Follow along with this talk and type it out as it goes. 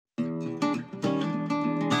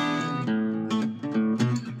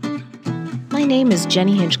My name is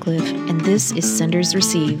Jenny Hinchcliffe, and this is Senders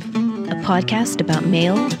Receive, a podcast about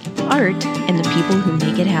mail, art, and the people who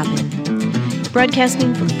make it happen.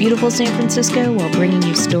 Broadcasting from beautiful San Francisco while bringing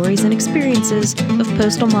you stories and experiences of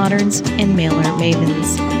postal moderns and mail art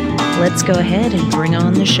mavens. Let's go ahead and bring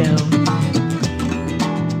on the show.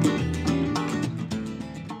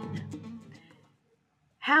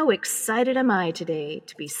 How excited am I today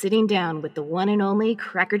to be sitting down with the one and only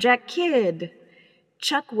Crackerjack Kid.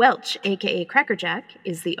 Chuck Welch, aka Crackerjack,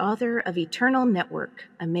 is the author of Eternal Network,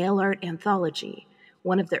 a mail art anthology,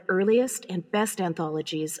 one of the earliest and best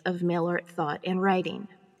anthologies of mail art thought and writing.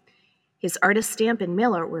 His artist stamp and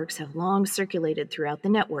mail art works have long circulated throughout the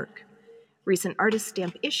network. Recent artist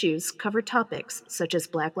stamp issues cover topics such as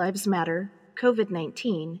Black Lives Matter,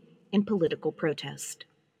 COVID-19, and political protest.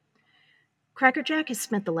 Crackerjack has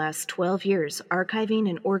spent the last 12 years archiving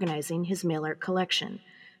and organizing his mail art collection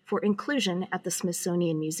for inclusion at the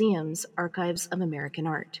Smithsonian Museum's Archives of American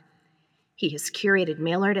Art. He has curated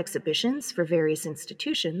mail art exhibitions for various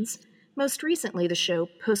institutions, most recently the show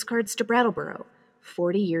Postcards to Brattleboro,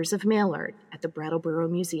 40 Years of Mail Art at the Brattleboro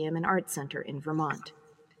Museum and Art Center in Vermont.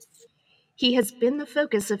 He has been the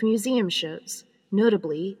focus of museum shows,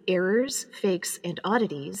 notably Errors, Fakes, and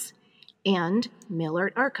Oddities, and Mail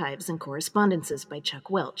Art Archives and Correspondences by Chuck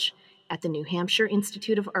Welch at the New Hampshire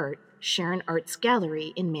Institute of Art, Sharon Arts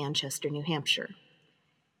Gallery in Manchester, New Hampshire.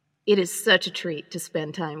 It is such a treat to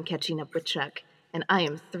spend time catching up with Chuck, and I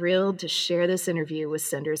am thrilled to share this interview with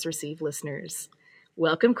Senders Receive listeners.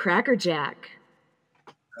 Welcome, Crackerjack.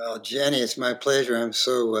 Oh, Jenny, it's my pleasure. I'm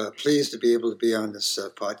so pleased to be able to be on this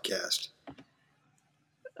podcast.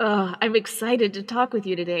 I'm excited to talk with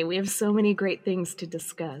you today. We have so many great things to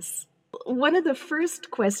discuss. One of the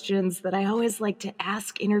first questions that I always like to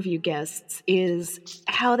ask interview guests is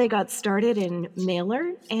how they got started in mail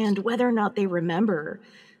art and whether or not they remember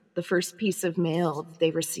the first piece of mail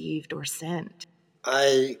they received or sent.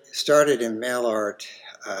 I started in mail art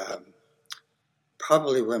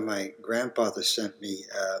probably when my grandfather sent me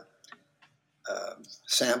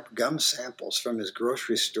gum samples from his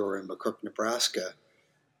grocery store in McCook, Nebraska.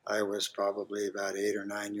 I was probably about 8 or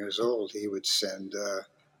 9 years old. He would send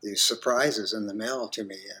these surprises in the mail to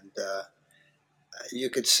me, and you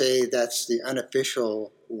could say that's the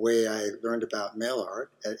unofficial way I learned about mail art.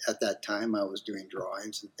 At that time, I was doing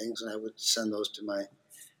drawings and things, and I would send those to my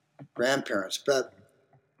grandparents. But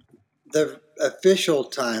the official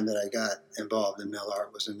time that I got involved in mail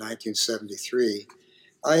art was in 1973.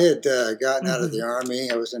 I had gotten out of the Army.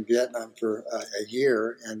 I was in Vietnam for a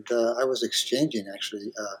year, and I was exchanging,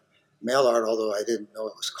 actually, mail art, although I didn't know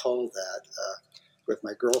it was called that, with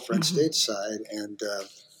my girlfriend stateside, and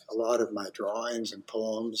a lot of my drawings and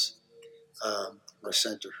poems were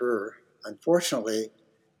sent to her. Unfortunately,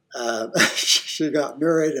 she got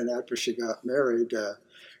married, and after she got married,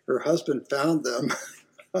 her husband found them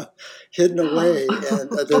hidden away. And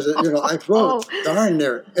I wrote darn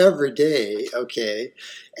near every day, okay,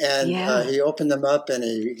 and he opened them up and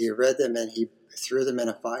he read them and he threw them in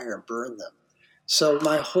a fire and burned them. So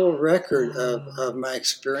my whole record of my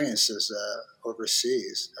experiences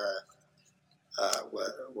overseas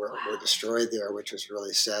were destroyed there, which was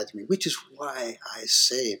really sad to me, which is why I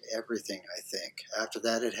save everything, I think. After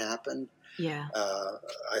that had happened,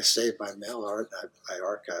 I saved my mail art, I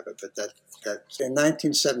archive it. But that in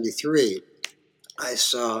 1973, I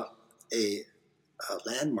saw a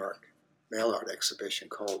landmark mail art exhibition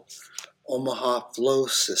called Omaha Flow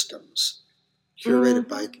Systems, curated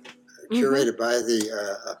by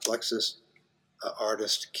the Fluxus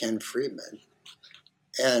artist Ken Friedman.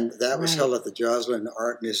 And that was held at the Joslin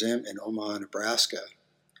Art Museum in Omaha, Nebraska.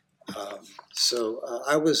 So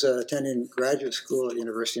I was attending graduate school at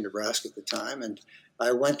University of Nebraska at the time, and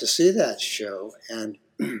I went to see that show and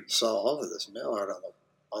saw all of this mail art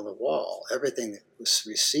on the wall. Everything that was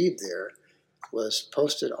received there was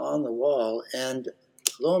posted on the wall, and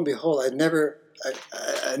lo and behold, I never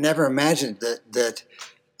imagined that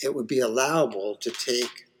it would be allowable to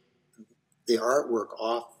take the artwork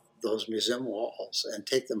off those museum walls and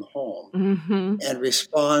take them home and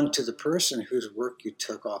respond to the person whose work you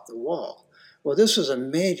took off the wall. Well, this was a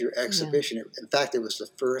major exhibition. Yeah. In fact, it was the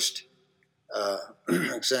first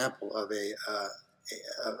example of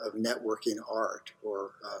of networking art,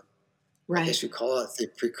 or I guess you call it the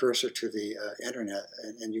precursor to the internet,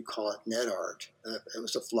 and you call it net art. It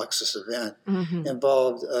was a Fluxus event,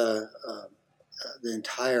 involved the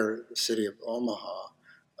entire city of Omaha.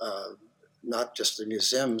 Not just the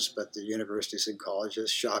museums, but the universities and colleges,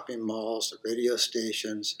 shopping malls, the radio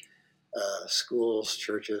stations, schools,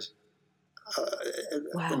 churches,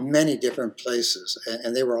 in many different places.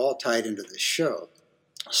 And they were all tied into this show.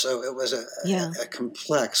 So it was Yeah. a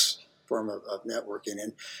complex form of networking.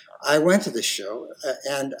 And I went to the show,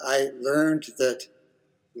 and I learned that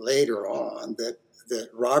later on that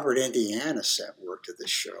Robert Indiana sent word to the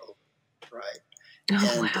show, right? Oh,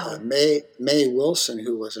 And wow. May Wilson,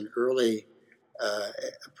 who was an early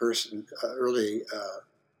early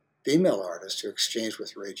female artist who exchanged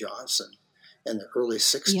with Ray Johnson in the early Yeah.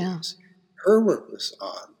 '60s, her work was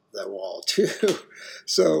on the wall too.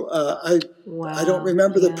 So I don't Wow.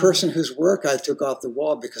 remember the Yeah. person whose work I took off the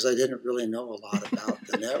wall because I didn't really know a lot about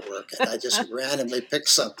the network, and I just randomly picked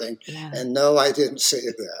something. Yeah. And no, I didn't say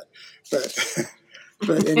that, but.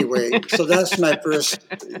 But anyway, so that's my first.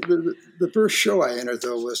 The first show I entered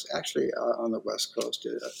though was actually on the West Coast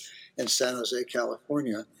in San Jose,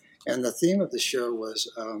 California, and the theme of the show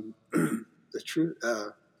was the truth,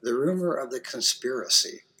 the rumor of the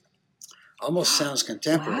conspiracy. Almost sounds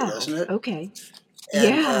contemporary, Wow. doesn't it? Okay. And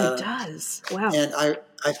Yeah, it does. Wow. and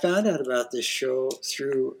I found out about this show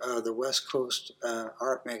through the West Coast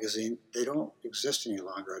art magazine. They don't exist any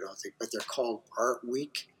longer, I don't think, but they're called Art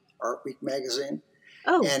Week magazine.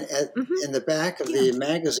 Oh. And Mm-hmm. in the back of Yeah. the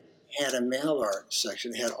magazine had a mail art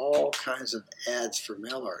section. It had all kinds of ads for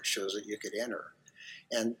mail art shows that you could enter.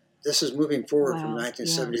 And this is moving forward from Wow. Yeah.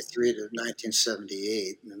 1973 to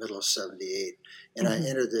 1978, in the middle of '78. And I Mm-hmm.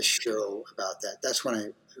 entered this show about that. That's when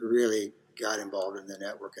I really got involved in the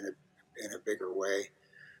network in a bigger way,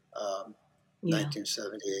 um, Yeah.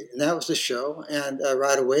 1978. And that was the show. And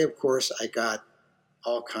right away, of course, I got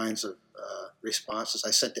all kinds of responses.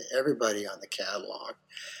 I sent to everybody on the catalog.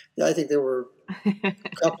 Yeah, I think there were a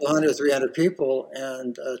couple hundred, 300 people,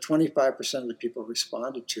 and 25% of the people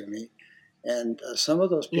responded to me. And some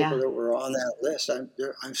of those people Yeah. that were on that list,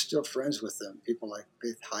 I'm still friends with them. People like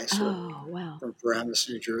Beth Heisler Oh, wow. from Paramus,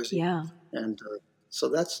 New Jersey, Yeah. and so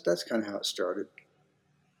that's kind of how it started.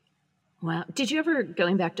 Wow. Did you ever,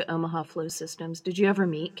 going back to Omaha Flow Systems, did you ever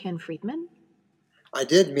meet Ken Friedman? I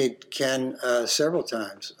did meet Ken several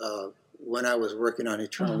times when I was working on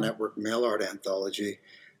Eternal Uh-huh. Network Mail Art Anthology.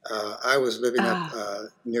 I was living up Ah.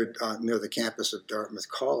 near the campus of Dartmouth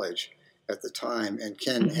College at the time, and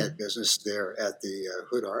Ken Mm-hmm. had business there at the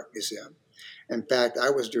Hood Art Museum. In fact, I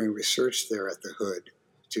was doing research there at the Hood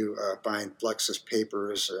to find Fluxus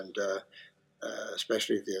papers and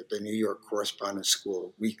especially the New York Correspondence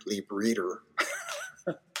School Weekly Reader.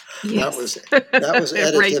 That Yes. was that was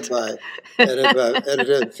edited Right. by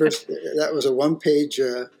edited first. That was a one-page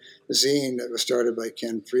zine that was started by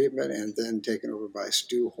Ken Friedman and then taken over by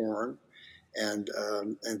Stu Horn and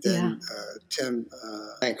Yeah. then Tim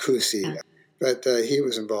Mancusi. But he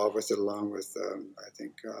was involved with it along with I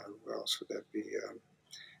think who else would that be?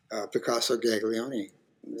 Picasso Gaglione.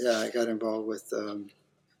 Yeah, I got involved with uh,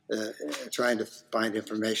 trying to find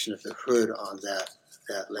information at the Hood on that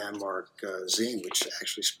landmark zine, which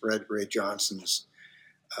actually spread Ray Johnson's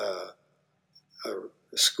uh, uh,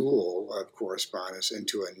 school of correspondence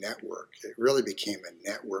into a network. It really became a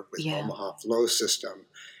network with Yeah. Omaha Flow System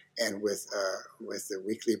and with the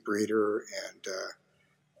Weekly Breeder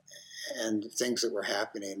and things that were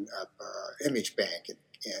happening up Image Bank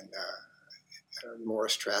in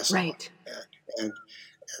Morris Trassell. Right. And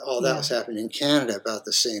all that Yeah. was happening in Canada about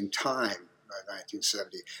the same time,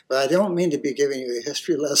 1970. But I don't mean to be giving you a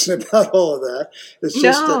history lesson about all of that. It's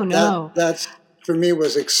just No, that no. that's for me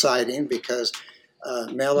was exciting because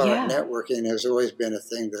mail art Yeah. networking has always been a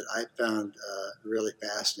thing that I found really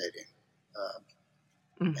fascinating.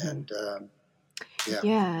 Mm-hmm. And yeah,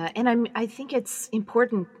 Yeah, and I think it's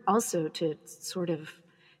important also to sort of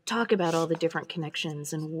talk about all the different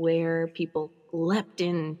connections and where people leapt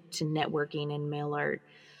into networking and mail art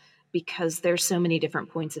because there's so many different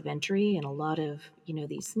points of entry and a lot of,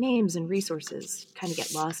 these names and resources kind of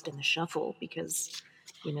get lost in the shuffle because,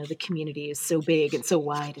 the community is so big and so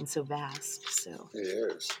wide and so vast. So, it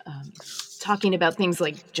is. um, talking about things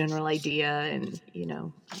like General Idea and,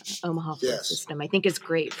 Omaha Flow Yes. System, I think is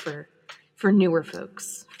great for newer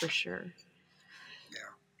folks for sure. Yeah.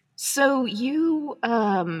 So you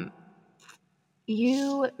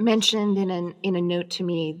mentioned in a note to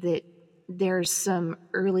me that there's some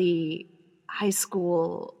early high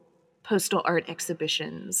school postal art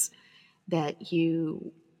exhibitions that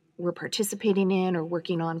you were participating in or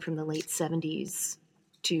working on from the late 70s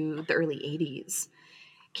to the early 80s.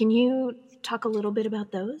 Can you talk a little bit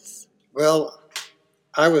about those? Well,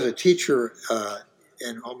 I was a teacher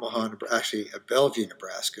in Omaha, actually Bellevue,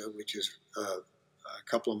 Nebraska, which is a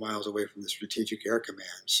couple of miles away from the Strategic Air Command.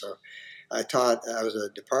 So I was a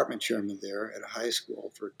department chairman there at a high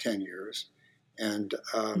school for 10 years. And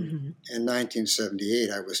Mm-hmm. in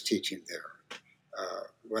 1978, I was teaching there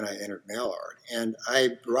when I entered mail art. And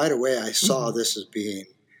right away, I saw Mm-hmm. this as being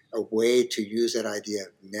a way to use that idea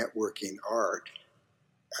of networking art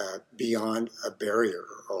beyond a barrier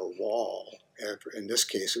or a wall. In this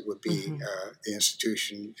case, it would be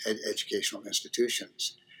the educational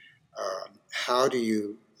institutions. How do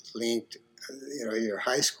you link, your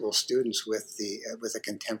high school students with a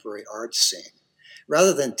contemporary art scene,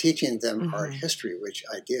 rather than teaching them art history, which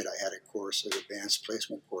I did. I had a course, an advanced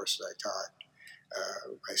placement course that I taught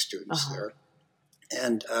my students there,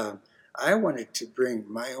 and I wanted to bring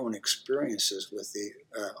my own experiences with the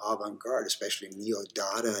avant-garde, especially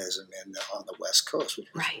neo-Dadaism on the West Coast, which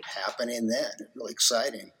was happening then, really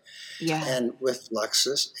exciting. Yeah. And with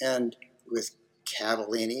Fluxus and with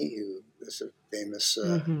Cavallini, who is a famous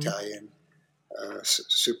Italian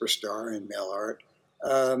superstar in mail art,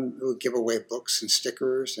 who would give away books and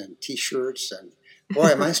stickers and T-shirts. And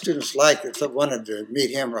boy, my students wanted to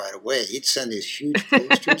meet him right away. He'd send these huge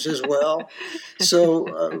posters as well. So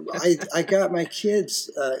I got my kids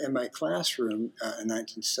in my classroom in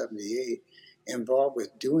 1978 involved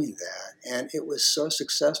with doing that. And it was so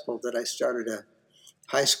successful that I started a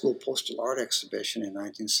high school postal art exhibition in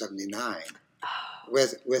 1979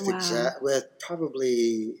 with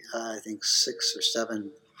probably I think 6 or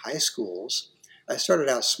 7 high schools. I started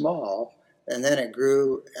out small, and then it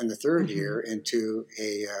grew in the third year into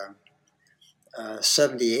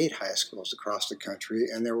 78 high schools across the country,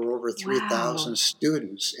 and there were over 3,000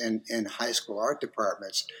 students in high school art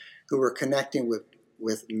departments who were connecting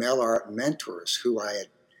with mail art mentors who I had.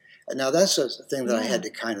 Now that's a thing that I had to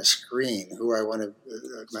kind of screen who I wanted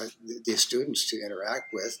these students to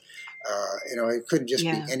interact with. It couldn't just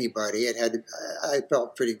be anybody. It had to. I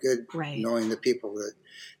felt pretty good knowing the people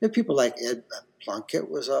like Ed Plunkett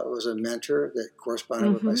was a mentor that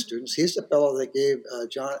corresponded with my students. He's the fellow that gave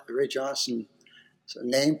Ray Johnson a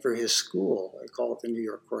name for his school. I call it the New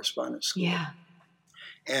York Correspondence School. Yeah.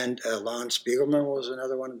 And Lon Spiegelman was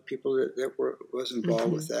another one of the people that was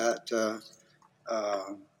involved with that.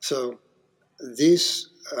 So these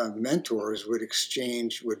mentors would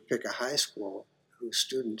pick a high school whose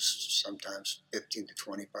students, sometimes 15 to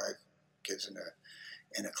 25 kids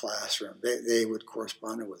in a classroom, they would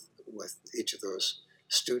correspond with each of those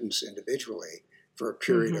students individually for a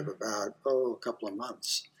period of about a couple of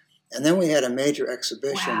months. And then we had a major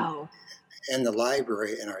exhibition in the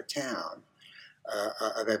library in our town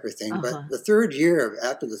of everything. But after the third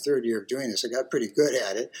year of doing this, I got pretty good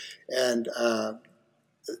at it. And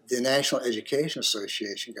the National Education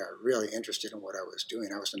Association got really interested in what I was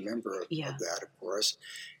doing. I was a member of that, of course.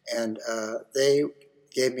 And they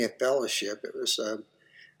gave me a fellowship. It was, of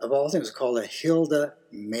all things, called a Hilda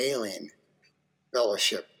Mailing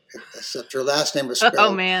Fellowship, except her last name was spelled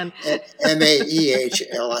Mahling,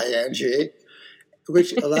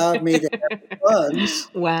 which allowed me to have funds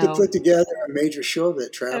to put together a major show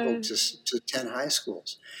that traveled to 10 high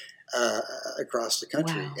schools across the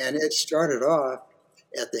country. And it started off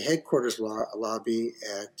at the headquarters lobby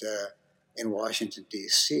in Washington,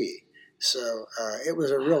 D.C. So it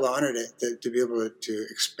was a real honor to be able to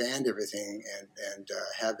expand everything and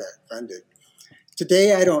have that funded.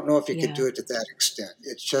 Today, I don't know if you could do it to that extent.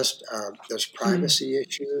 It's just there's privacy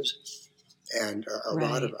issues and a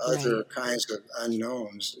lot of other kinds of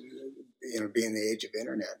unknowns, being the age of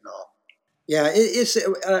internet and all. Yeah, it's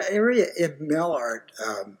an area in mail art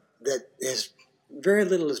that very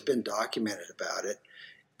little has been documented about it,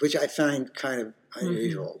 which I find kind of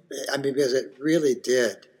unusual. I mean, because it really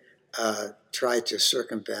did try to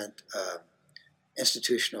circumvent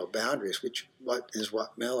institutional boundaries, which is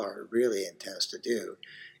what mail art really intends to do,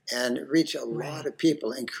 and reach a lot of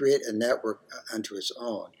people and create a network unto its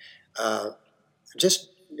own. Just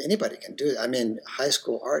anybody can do it. I mean, high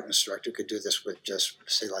school art instructor could do this with just,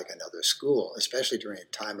 say, like another school, especially during a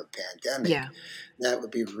time of pandemic. Yeah. That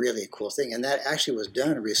would be really a cool thing. And that actually was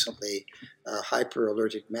done recently.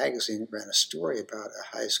 Hyperallergic Magazine ran a story about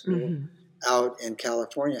a high school out in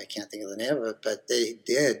California. I can't think of the name of it, but they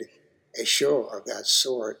did a show of that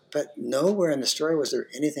sort. But nowhere in the story was there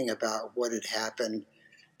anything about what had happened,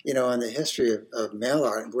 in the history of mail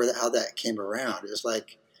art and how that came around. It was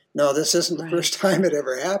like, no, this isn't the first time it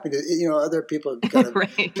ever happened. Other people kind of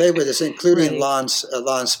played with this, including Lon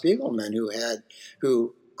Spiegelman,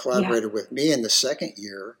 who collaborated with me in the second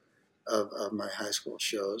year of my high school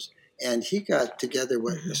shows. And he got together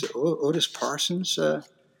with Otis Parsons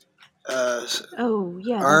art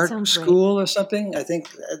school or something. I think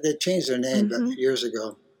they changed their name years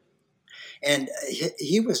ago. And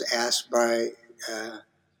he was asked by,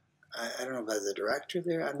 I don't know, by the director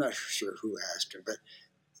there. I'm not sure who asked him, but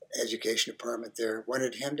education department there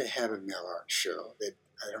wanted him to have a mail art show.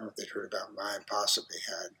 I don't know if they'd heard about mine, possibly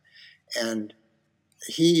had. And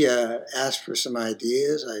he asked for some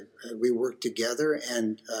ideas. We worked together,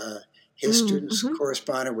 and his students Mm-hmm.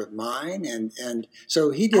 corresponded with mine, and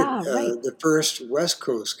so he did Ah, right. the first West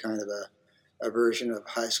Coast kind of a version of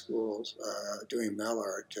high schools doing mail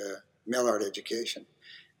art education. Yeah.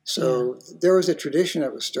 So there was a tradition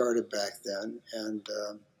that was started back then, and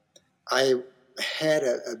I had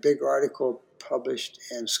a big article published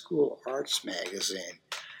in School Arts Magazine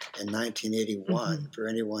in 1981. Mm-hmm. For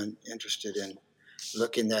anyone interested in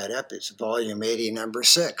looking that up, it's volume 80, number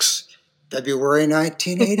 6, February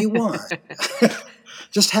 1981.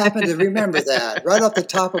 Just happened to remember that right off the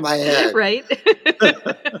top of my head. Right.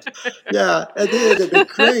 Yeah, and they did a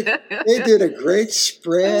great. They did a great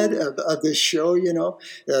spread of the show. You know,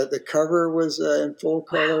 the cover was in full Wow.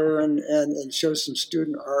 color and showed some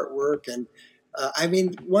student artwork. And I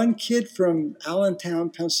mean, one kid from Allentown,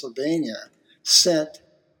 Pennsylvania, sent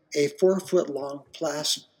a 4 foot long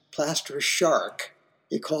plaster shark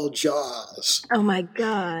he called Jaws Oh my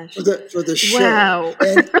gosh. for the show. Wow.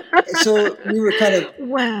 And so we were kind of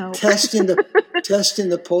Wow. testing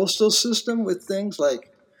the postal system with things like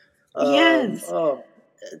Yes. oh,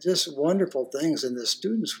 just wonderful things, and the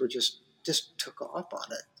students were just took off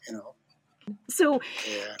on it, you know. So,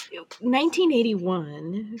 Yeah.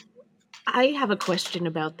 1981, I have a question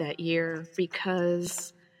about that year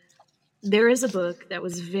because there is a book that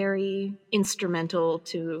was very instrumental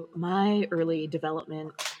to my early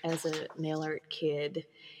development as a mail art kid.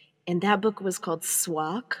 And that book was called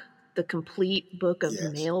SWAC, The Complete Book of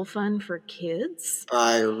Yes, Mail Fun for Kids.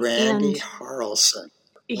 by Randy And Harrelson,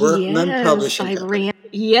 Workman yes, Publishing by Company. Rand.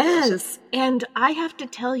 Yes. Yes. And I have to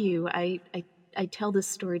tell you, I tell this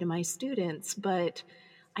story to my students, but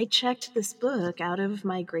I checked this book out of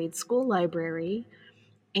my grade school library.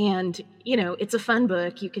 And, you know, it's a fun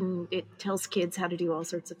book. It tells kids how to do all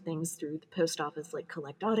sorts of things through the post office, like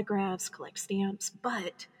collect autographs, collect stamps.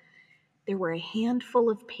 But there were a handful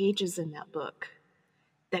of pages in that book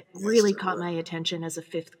that Yes, really there caught were. my attention as a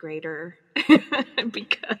fifth grader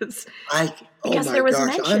because Oh my there was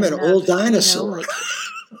gosh, I'm an mention old of, you know, dinosaur.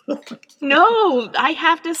 like, no, I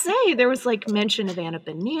have to say there was like mention of Anna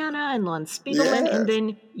Banana and Lon Spiegelman and Yes,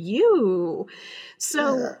 then you.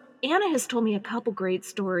 So yeah. Anna has told me a couple great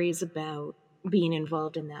stories about being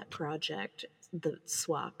involved in that project, the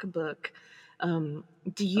SWAC book. Um,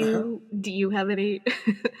 Uh-huh. do you have any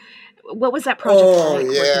what was that project Oh like working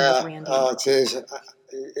with yeah. Randy? Oh, geez.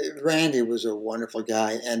 Randy was a wonderful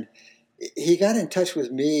guy, and he got in touch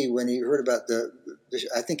with me when he heard about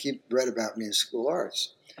I think he read about me in School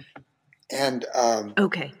Arts, and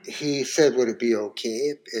Okay. he said, "Would it be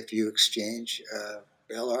okay if you exchange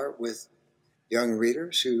mail art with young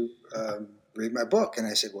readers who read my book?" And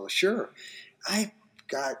I said, "Well, sure." I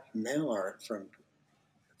got mail art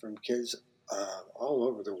from kids all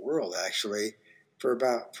over the world, actually, for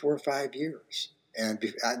about 4 or 5 years. And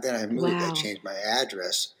then I moved. Wow. I changed my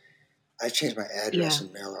address Yeah.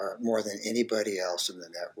 in mail art more than anybody else in the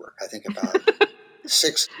network. I think about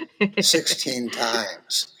 16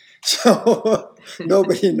 times. So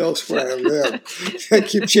nobody knows where I live. I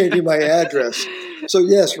keep changing my address. So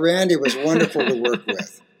yes, Randy was wonderful to work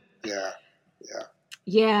with. Yeah, yeah.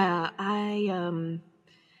 Yeah,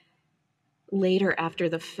 later after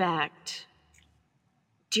the fact,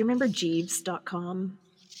 do you remember Jeeves.com?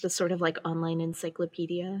 The sort of like online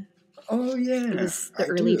encyclopedia? Oh It yeah, was the I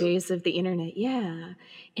early do. days of the internet. Yeah.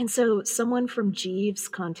 And so someone from Jeeves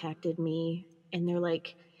contacted me and they're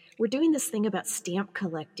like, we're doing this thing about stamp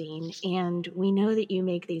collecting and we know that you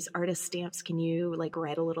make these artist stamps. Can you like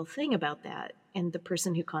write a little thing about that? And the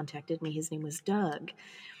person who contacted me, his name was Doug.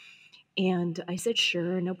 And I said,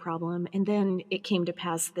 sure, no problem. And then it came to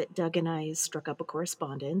pass that Doug and I struck up a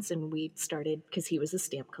correspondence and we started, because he was a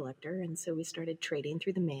stamp collector. And so we started trading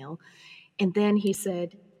through the mail. And then he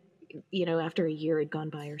said, you know, after a year had gone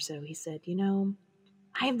by or so, he said, you know,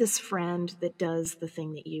 I have this friend that does the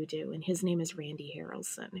thing that you do, and his name is Randy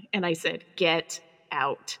Harrelson. And I said, get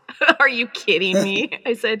out. Are you kidding me?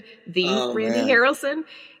 I said, the Oh Randy man. Harrelson?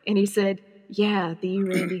 And he said, yeah, the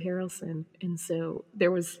Randy Harrelson. And so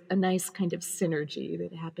there was a nice kind of synergy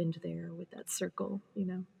that happened there with that circle, you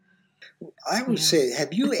know? I would Yeah. say,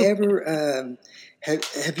 have you ever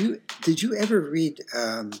did you ever read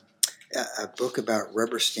a book about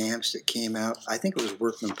rubber stamps that came out? I think it was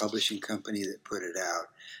Workman Publishing Company that put it out,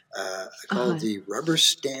 called Uh-huh. the Rubber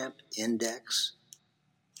Stamp Index.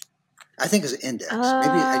 I think it's an index.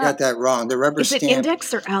 Maybe I Uh, got that wrong. The Rubber is it Stamp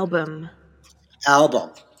index or album?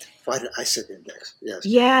 album. Why did I said index? Yes,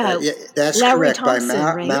 Yeah, yeah, that's Lowry correct. By Thompson,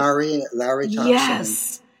 right? Lowry Thompson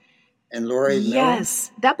Yes. and Laurie Miller.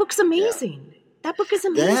 Yes. That book's Yeah. amazing. That book is That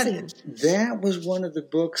amazing. that was one of the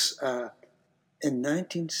books. in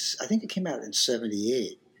 19, I think it came out in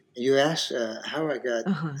 78. You asked how I got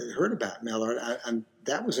Uh-huh. heard about mail art.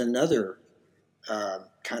 That was another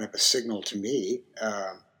kind of a signal to me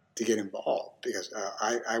to get involved because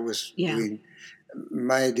I was Yeah. doing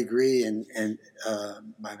my degree and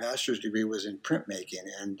my master's degree was in printmaking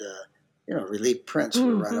and relief prints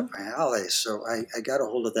were right Mm-hmm. up my alley. So I got a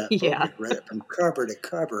hold of that book Yeah. and read it from cover to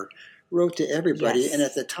cover, wrote to everybody. And at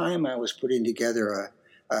Yes. the time, I was putting together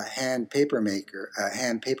a hand paper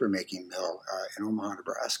making mill in Omaha,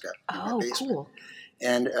 Nebraska, in my Oh, basement. cool.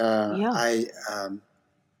 And Yeah. I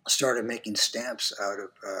started making stamps out of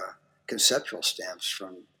conceptual stamps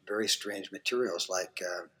from very strange materials like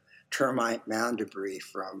termite mound debris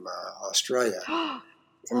from Australia,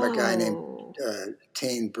 from a guy named Whoa.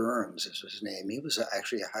 Tane Burns is his name. He was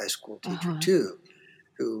actually a high school teacher Uh-huh. too,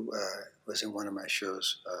 who was in one of my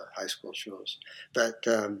shows, high school shows. But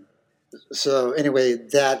so anyway,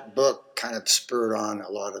 that book kind of spurred on a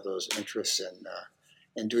lot of those interests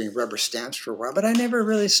in doing rubber stamps for a while. But I never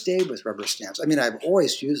really stayed with rubber stamps. I mean, I've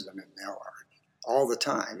always used them in mail art all the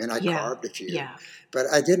time, and I Yeah. carved a few. Yeah. But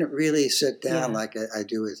I didn't really sit down Yeah. like I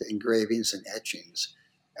do with engravings and etchings.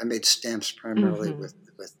 I made stamps primarily Mm-hmm. with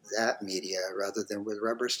that media rather than with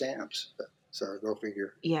rubber stamps. So go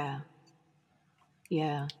figure. Yeah.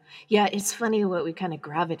 Yeah. Yeah. It's funny what we kind of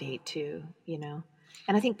gravitate to, you know.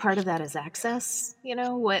 And I think part of that is access, you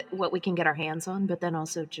know, what we can get our hands on, but then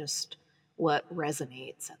also just what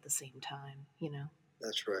resonates at the same time, you know.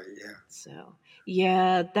 That's right. Yeah, So,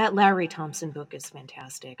 yeah, that Larry Thompson book is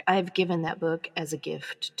fantastic. I've given that book as a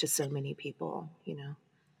gift to so many people, you know.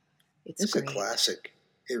 It's it's a great. classic.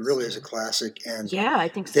 It really So, is a classic, and yeah, I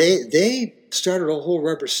think so. they started a whole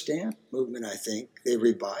rubber stamp movement. I think they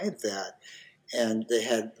revived that, and they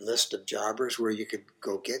had a list of jobbers where you could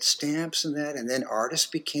go get stamps and that, and then artists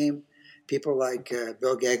became people like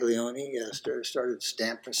Bill Gaglione started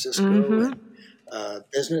Stamp Francisco, Mhm. and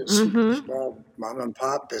business Mhm. small mom and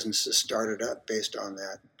pop businesses started up based on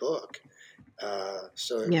that book.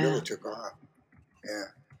 So it really Yeah. took off. Yeah,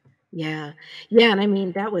 Yeah. Yeah, and I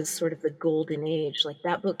mean that was sort of the golden age. Like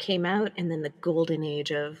that book came out and then the golden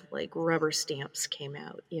age of like rubber stamps came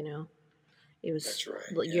out, you know. It was that's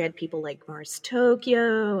right. like you Yeah, had people like Mars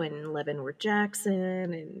Tokyo and Leavenworth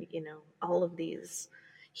Jackson and you know all of these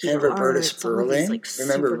and Hero Roberta Arts, all of these Sperling. like super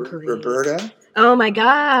Remember great. Roberta? Oh my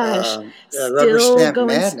gosh, Rubber still Stamp going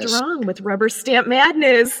Madness. strong with Rubber Stamp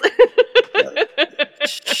Madness. Uh,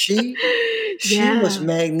 she she was Yeah.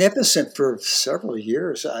 magnificent for several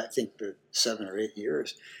years. I think the 7 or 8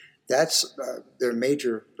 years. That's their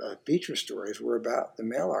major feature stories were about the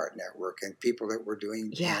mail art network and people that were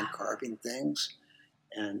doing Yeah. hand carving things.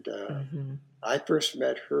 And Hmm. I first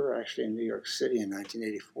met her actually in New York City in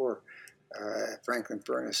 1984 at Franklin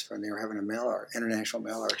Furnace when they were having a mail art international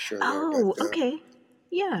mail art show there. Oh, okay.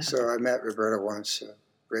 Yeah. So I met Roberta once,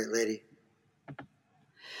 great lady.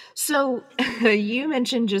 So you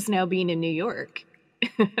mentioned just now being in New York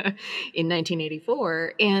in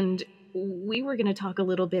 1984, and we were going to talk a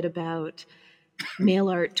little bit about mail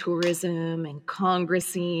art tourism and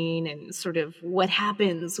congressing and sort of what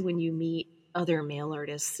happens when you meet other mail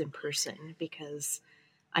artists in person, because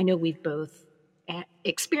I know we've both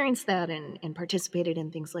experienced that and participated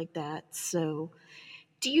in things like that. So,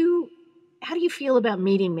 do you, how do you feel about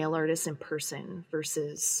meeting mail artists in person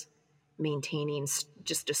versus maintaining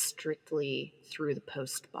just a strictly through the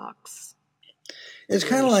post box It's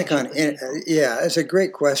kind of like relationship with people? yeah, it's a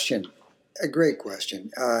great question. A great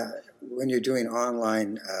question. When you're doing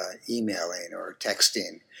online emailing or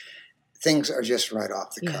texting, things are just right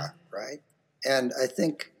off the Yeah. cuff, right? And I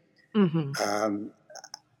think Mm-hmm. um,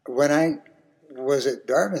 when I was at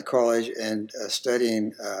Dartmouth College and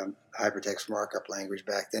studying hypertext markup language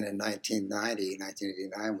back then in 1990,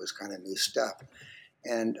 1989 was kind of new stuff.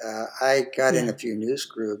 And I got in Yeah. a few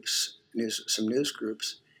some news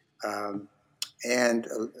groups, um, and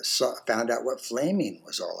found out what flaming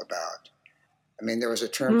was all about. I mean, there was a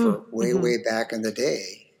term for way, Mm-hmm. way back in the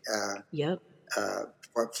day, Yep.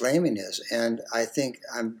 what flaming is. And I think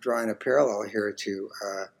I'm drawing a parallel here to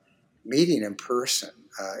meeting in person.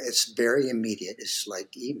 It's very immediate. It's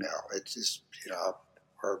like email. It's just,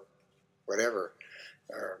 or whatever.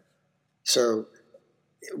 So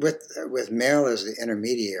with mail as the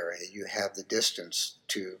intermediary, you have the distance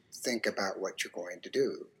to think about what you're going to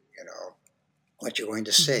do. You know, what you're going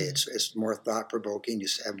to say. Mm-hmm. It's more thought provoking. You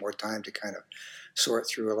have more time to kind of sort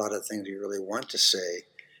through a lot of things you really want to say,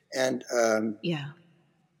 and Yeah.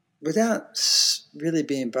 without really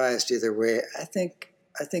being biased either way. I think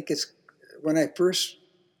it's when I first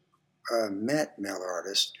met mail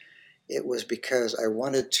artists. it was because I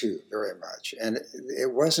wanted to very much. And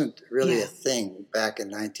it wasn't really Yeah. a thing back in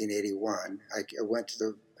 1981. I went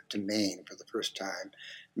to Maine for the first time,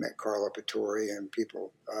 met Carlo Pittori and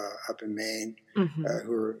people up in Maine Mm-hmm.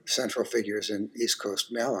 who were central figures in East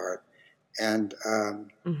Coast mail art. And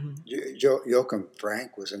Mm-hmm. Joachim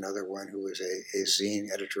Frank was another one who was a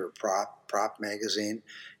zine editor of Prop magazine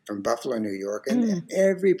from Buffalo, New York. And Mm.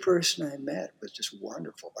 every person I met was just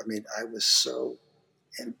wonderful. I mean, I was so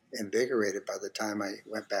invigorated by the time I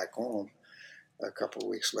went back home a couple of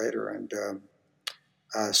weeks later. And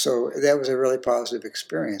so that was a really positive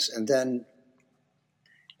experience. And then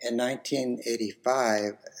in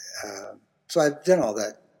 1985, so I've done all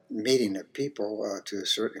that meeting of people to a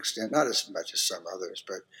certain extent, not as much as some others,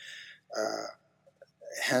 but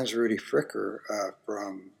Hans Rudi Fricker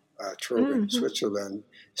from Trogen, Mm-hmm. Switzerland,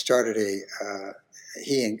 started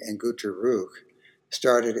he and Günter Ruch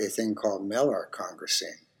started a thing called Mail Art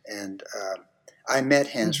Congressing. And I met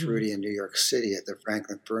Hans Mm-hmm. Rudi in New York City at the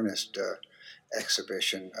Franklin Furnace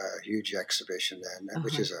exhibition, a huge exhibition then,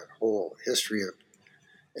 which is a whole history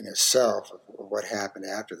in itself of what happened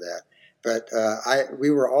after that. But we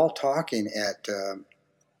were all talking at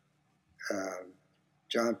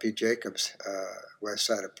John P. Jacobs' West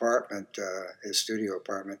Side apartment, his studio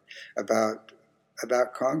apartment, about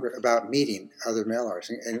Congress, about meeting other mail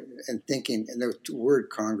artists, and thinking, and the word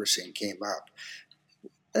congressing came up.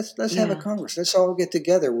 Let's have a congress. Let's all get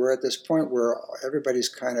together. We're at this point where everybody's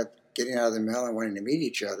kind of getting out of the mail and wanting to meet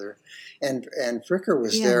each other, and Fricker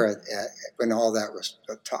was there when all that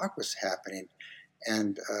talk was happening,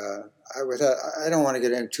 and I don't want to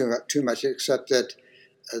get into too much, except that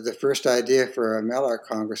the first idea for a Mail Art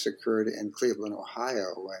Congress occurred in Cleveland,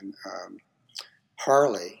 Ohio, when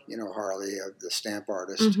Harley, Harley, the stamp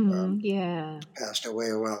artist, passed away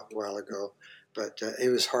a while ago. But he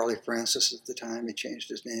was Harley Francis at the time. He changed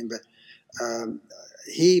his name. But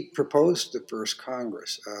he proposed the first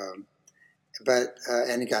Congress,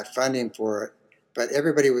 and he got funding for it. But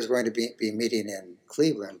everybody was going to be meeting in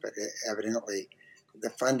Cleveland, but evidently the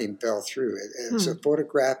funding fell through. It's a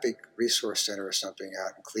photographic resource center or something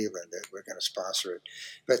out in Cleveland that we're going to sponsor it.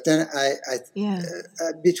 But then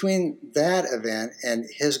between that event and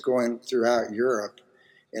his going throughout Europe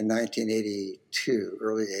in 1982,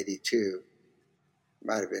 early 82,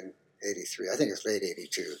 might have been 83, I think it's late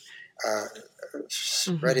 82,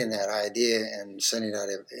 spreading that idea and sending out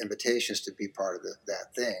invitations to be part of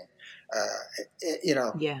that thing.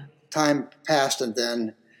 Time passed, and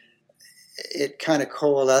then it kind of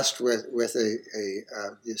coalesced with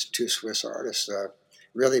these two Swiss artists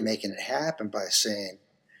really making it happen by saying,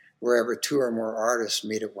 wherever two or more artists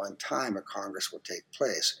meet at one time, a Congress will take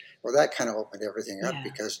place. Well, that kind of opened everything up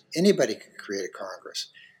because anybody could create a Congress.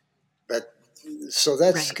 But so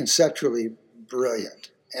that's conceptually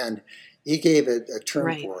brilliant. And he gave it a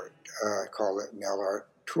term for it, called it mail art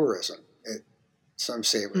tourism. Some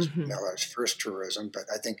say it was mail art's first tourism, but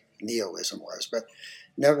I think neoism was. But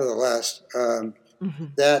nevertheless,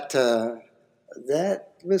 that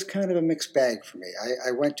was kind of a mixed bag for me.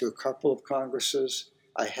 I went to a couple of Congresses.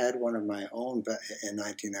 I had one of my own in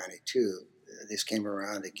 1992. These came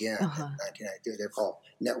around again in 1992. They're called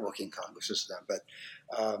networking Congresses then. But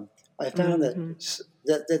I found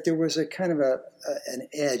that there was a kind of an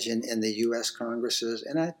edge in the U.S. Congresses,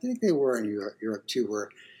 and I think they were in Europe too, where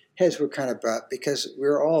heads were kind of brought, because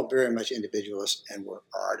we're all very much individualists and we're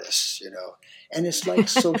artists, and it's like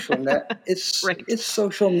social it's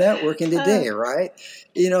social networking today, right?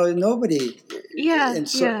 Nobody.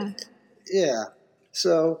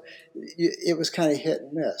 So it was kind of hit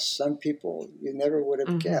and miss. Some people you never would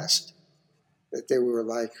have guessed that they were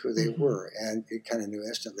like who they were, and you kind of knew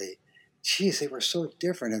instantly. Geez, they were so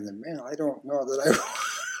different in the mail. I don't know that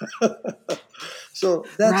I. So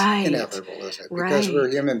that's inevitable, isn't it? Because we're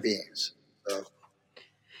human beings. So.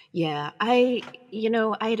 Yeah, I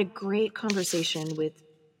had a great conversation with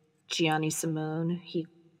Gianni Simone. He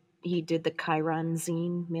did the Chiron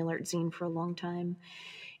zine, mail art zine, for a long time,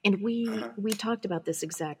 and we talked about this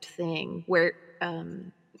exact thing where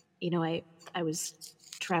I was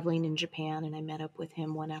traveling in Japan, and I met up with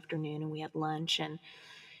him one afternoon, and we had lunch, and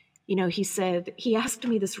he asked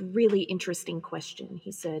me this really interesting question.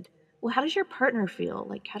 He said, well, how does your partner feel?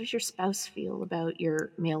 Like, how does your spouse feel about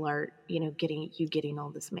your mail art, getting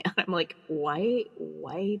all this mail? I'm like, why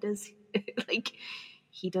does like,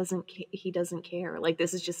 he doesn't care. Like,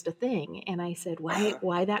 this is just a thing. And I said,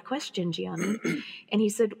 why that question, Gianni? And he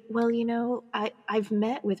said, well, I've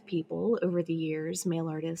met with people over the years, mail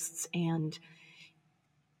artists, and,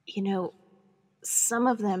 some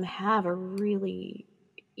of them have a really,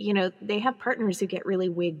 they have partners who get really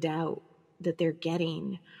wigged out that they're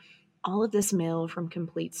getting all of this mail from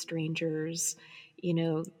complete strangers. You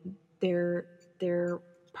know, their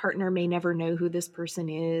partner may never know who this person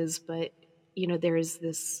is, but you know, there is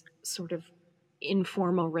this sort of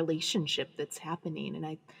informal relationship that's happening, and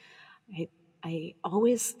I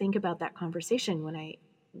always think about that conversation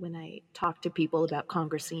when I talk to people about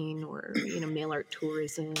congressing or, you know, mail art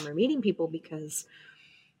tourism or meeting people, because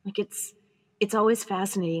like it's always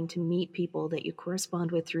fascinating to meet people that you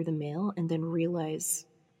correspond with through the mail and then realize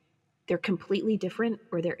they're completely different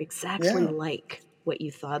or they're exactly Yeah. like what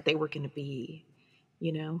you thought they were going to be,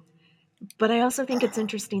 you know. But I also think it's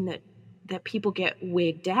interesting that people get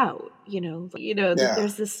wigged out, you know, that Yeah.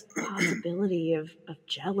 there's this possibility of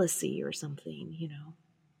jealousy or something, you know.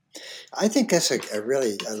 I think that's a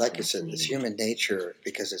really, It's like you said, it's fascinating. human nature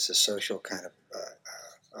because it's a social kind of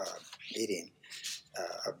meeting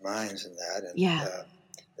of minds and that. And Yeah.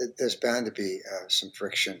 there's bound to be some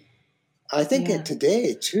friction. I think Yeah.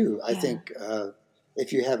 today, too, I Yeah. think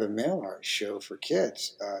if you have a mail art show for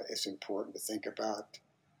kids, it's important to think about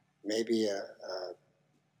maybe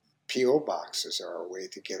P.O. boxes are a way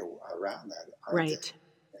to get around that, aren't Right.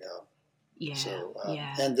 they? You know. Yeah. So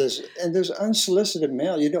Yeah. and there's unsolicited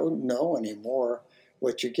mail. You don't know anymore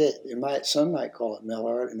what you get. Some might call it mail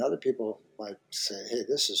art, and other people might say, "Hey,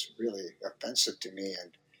 this is really offensive to me,"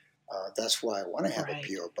 and that's why I want to have a Right.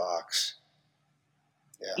 P.O. box.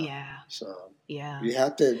 Yeah. Yeah. So Yeah. you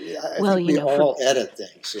have to. I Well, think you we know, all edit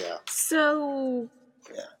things. Yeah. so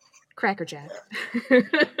Yeah. Cracker Jack. Yeah.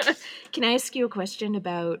 Can I ask you a question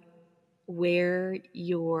about where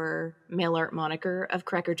your mail art moniker of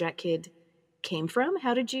Cracker Jack Kid came from?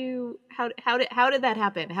 How did how did that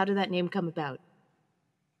happen? How did that name come about?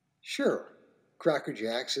 Sure. Cracker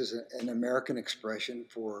Jacks is an American expression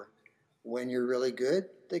for when you're really good,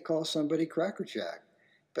 they call somebody Cracker Jack.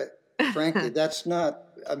 But frankly, that's not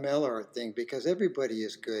a mail art thing because everybody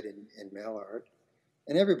is good in mail art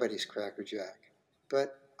and everybody's Cracker Jack.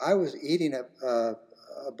 But I was eating a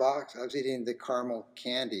box, I was eating the caramel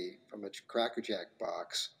candy from a Cracker Jack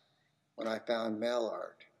box when I found mail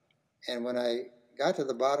art. And when I got to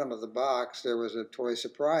the bottom of the box, there was a toy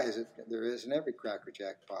surprise. There is in every Cracker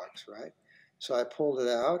Jack box, right? So I pulled it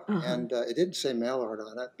out, Uh-huh. and it didn't say mail art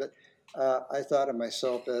on it, but I thought of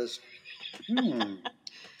myself as,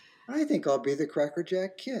 I think I'll be the Cracker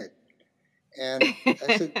Jack Kid. And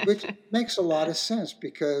I said, which makes a lot of sense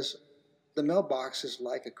because the mailbox is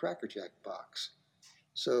like a Cracker Jack box.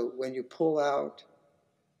 So when you pull out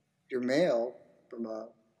your mail from a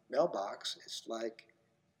mailbox, it's like,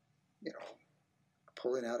 you know,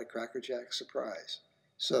 pulling out a Cracker Jack surprise.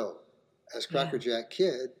 So, as Cracker Jack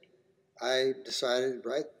Kid, I decided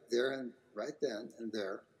right then and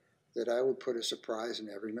there that I would put a surprise in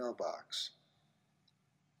every mailbox.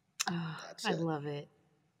 Oh, I love it.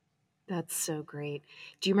 That's so great.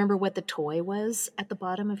 Do you remember what the toy was at the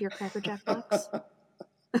bottom of your Cracker Jack box?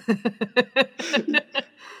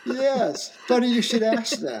 Yes, funny you should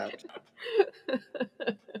ask that.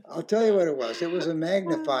 I'll tell you what it was. It was a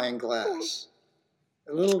magnifying glass.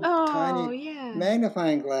 A little tiny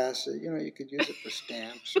magnifying glass. You know, you could use it for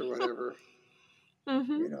stamps or whatever.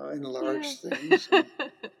 Mm-hmm. You know, enlarge things. It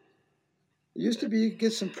used to be you could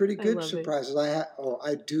get some pretty good surprises.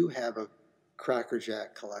 I do have a Cracker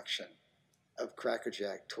Jack collection of Cracker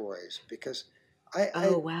Jack toys because I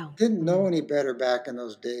didn't know any better back in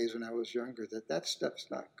those days when I was younger that stuff's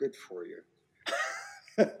not good for you.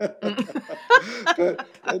 But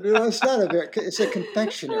you know, it's a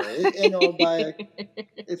confectionery. You know,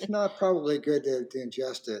 it's not probably good to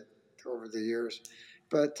ingest it over the years.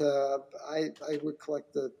 But I would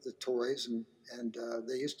collect the toys and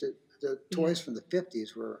they used to. The toys from the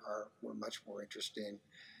 50s were much more interesting,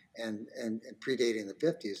 and predating the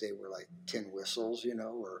 50s, they were like tin whistles, you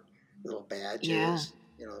know, or little badges,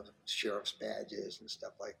 you know, sheriff's badges and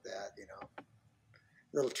stuff like that, you know,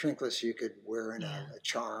 little trinkets you could wear in a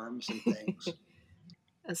charms and things.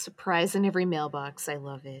 A surprise in every mailbox. I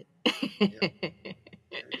love it.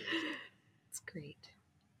 It's great.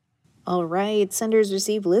 All right, Senders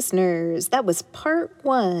Receive listeners, that was part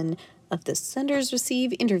 1 of the Senders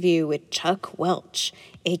Receive interview with Chuck Welch,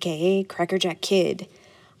 aka Cracker Jack Kid.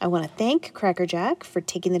 I want to thank Cracker Jack for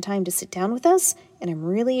taking the time to sit down with us, and I'm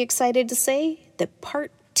really excited to say that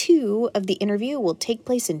part 2 of the interview will take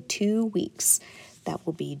place in 2 weeks. That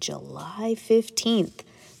will be July 15th.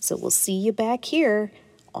 So we'll see you back here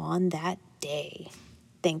on that day.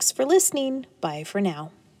 Thanks for listening. Bye for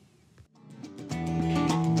now.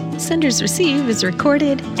 Senders Receive is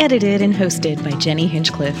recorded, edited, and hosted by Jenny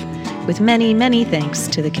Hinchcliffe, with many, many thanks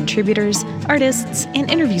to the contributors, artists, and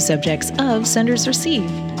interview subjects of Senders Receive.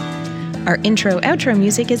 Our intro-outro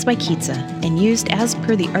music is by Kitza and used as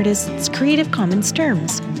per the artist's Creative Commons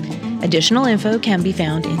terms. Additional info can be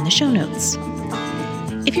found in the show notes.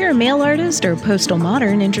 If you're a mail artist or postal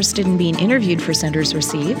modern interested in being interviewed for Senders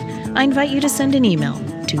Receive, I invite you to send an email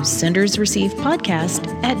to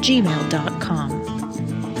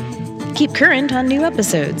sendersreceivepodcast@gmail.com. Keep current on new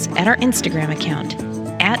episodes at our Instagram account,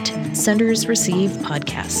 @Senders Receive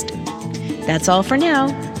Podcast. That's all for now,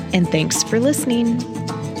 and thanks for listening.